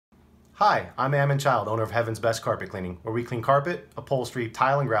Hi, I'm Ammon Child, owner of Heaven's Best Carpet Cleaning, where we clean carpet, upholstery,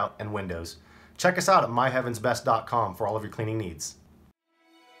 tile and grout, and windows. Check us out at myheavensbest.com for all of your cleaning needs.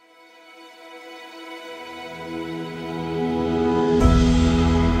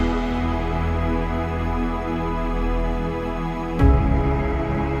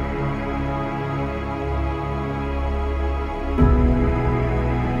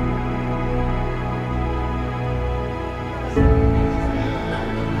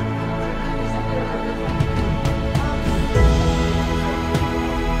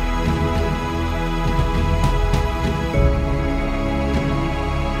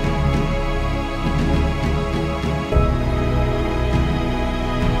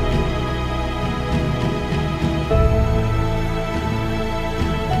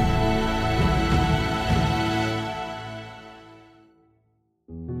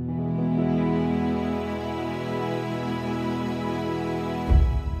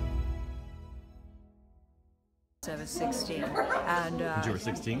 I was 16, and You were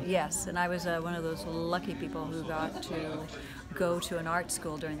 16? yes, and I was one of those lucky people who got to go to an art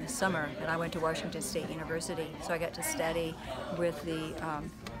school during the summer, and I went to Washington State University, so I got to study with the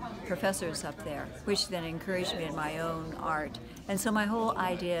professors up there, which then encouraged me in my own art. And so my whole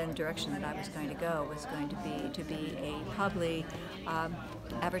idea and direction that I was going to go was going to be a probably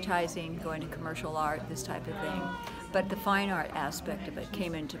advertising, going to commercial art, this type of thing. But the fine art aspect of it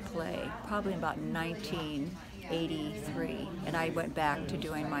came into play probably about 1983, and I went back to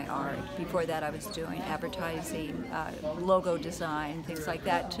doing my art. Before that I was doing advertising, logo design, things like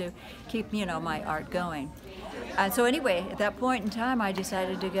that to keep, my art going. And so anyway, at that point in time I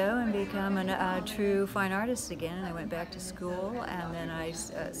decided to go and become a true fine artist again, and I went back to school, and then I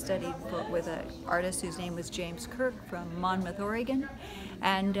studied with an artist whose name was James Kirk from Monmouth, Oregon,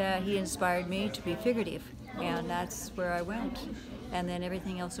 and he inspired me to be figurative. And that's where I went. And then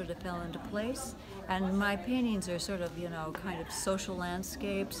everything else sort of fell into place. And my paintings are sort of, kind of social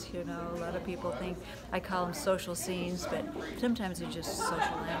landscapes. A lot of people think I call them social scenes, but sometimes they're just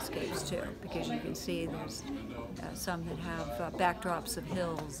social landscapes too, because you can see there's some that have backdrops of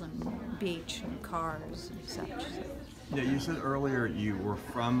hills and beach and cars and such. Yeah, you said earlier you were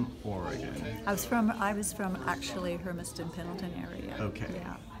from Oregon. I was from actually Hermiston, Pendleton area. Okay.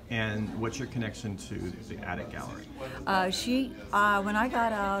 Yeah. And what's your connection to the Attic Gallery? When I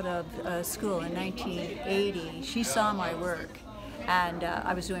got out of school in 1980, she saw my work. And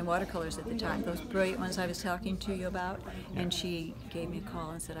I was doing watercolors at the time, those brilliant ones I was talking to you about. And she gave me a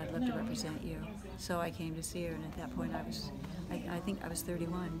call and said, I'd love to represent you. So I came to see her, and at that point I think I was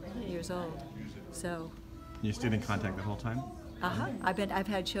 31 years old. So. You stayed in contact the whole time? I've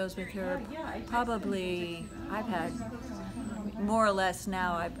had shows with her. Probably I've had more or less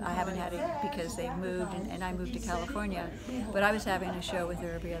now. I haven't had it because they moved, and I moved to California. But I was having a show with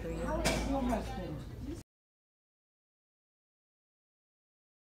her every other year.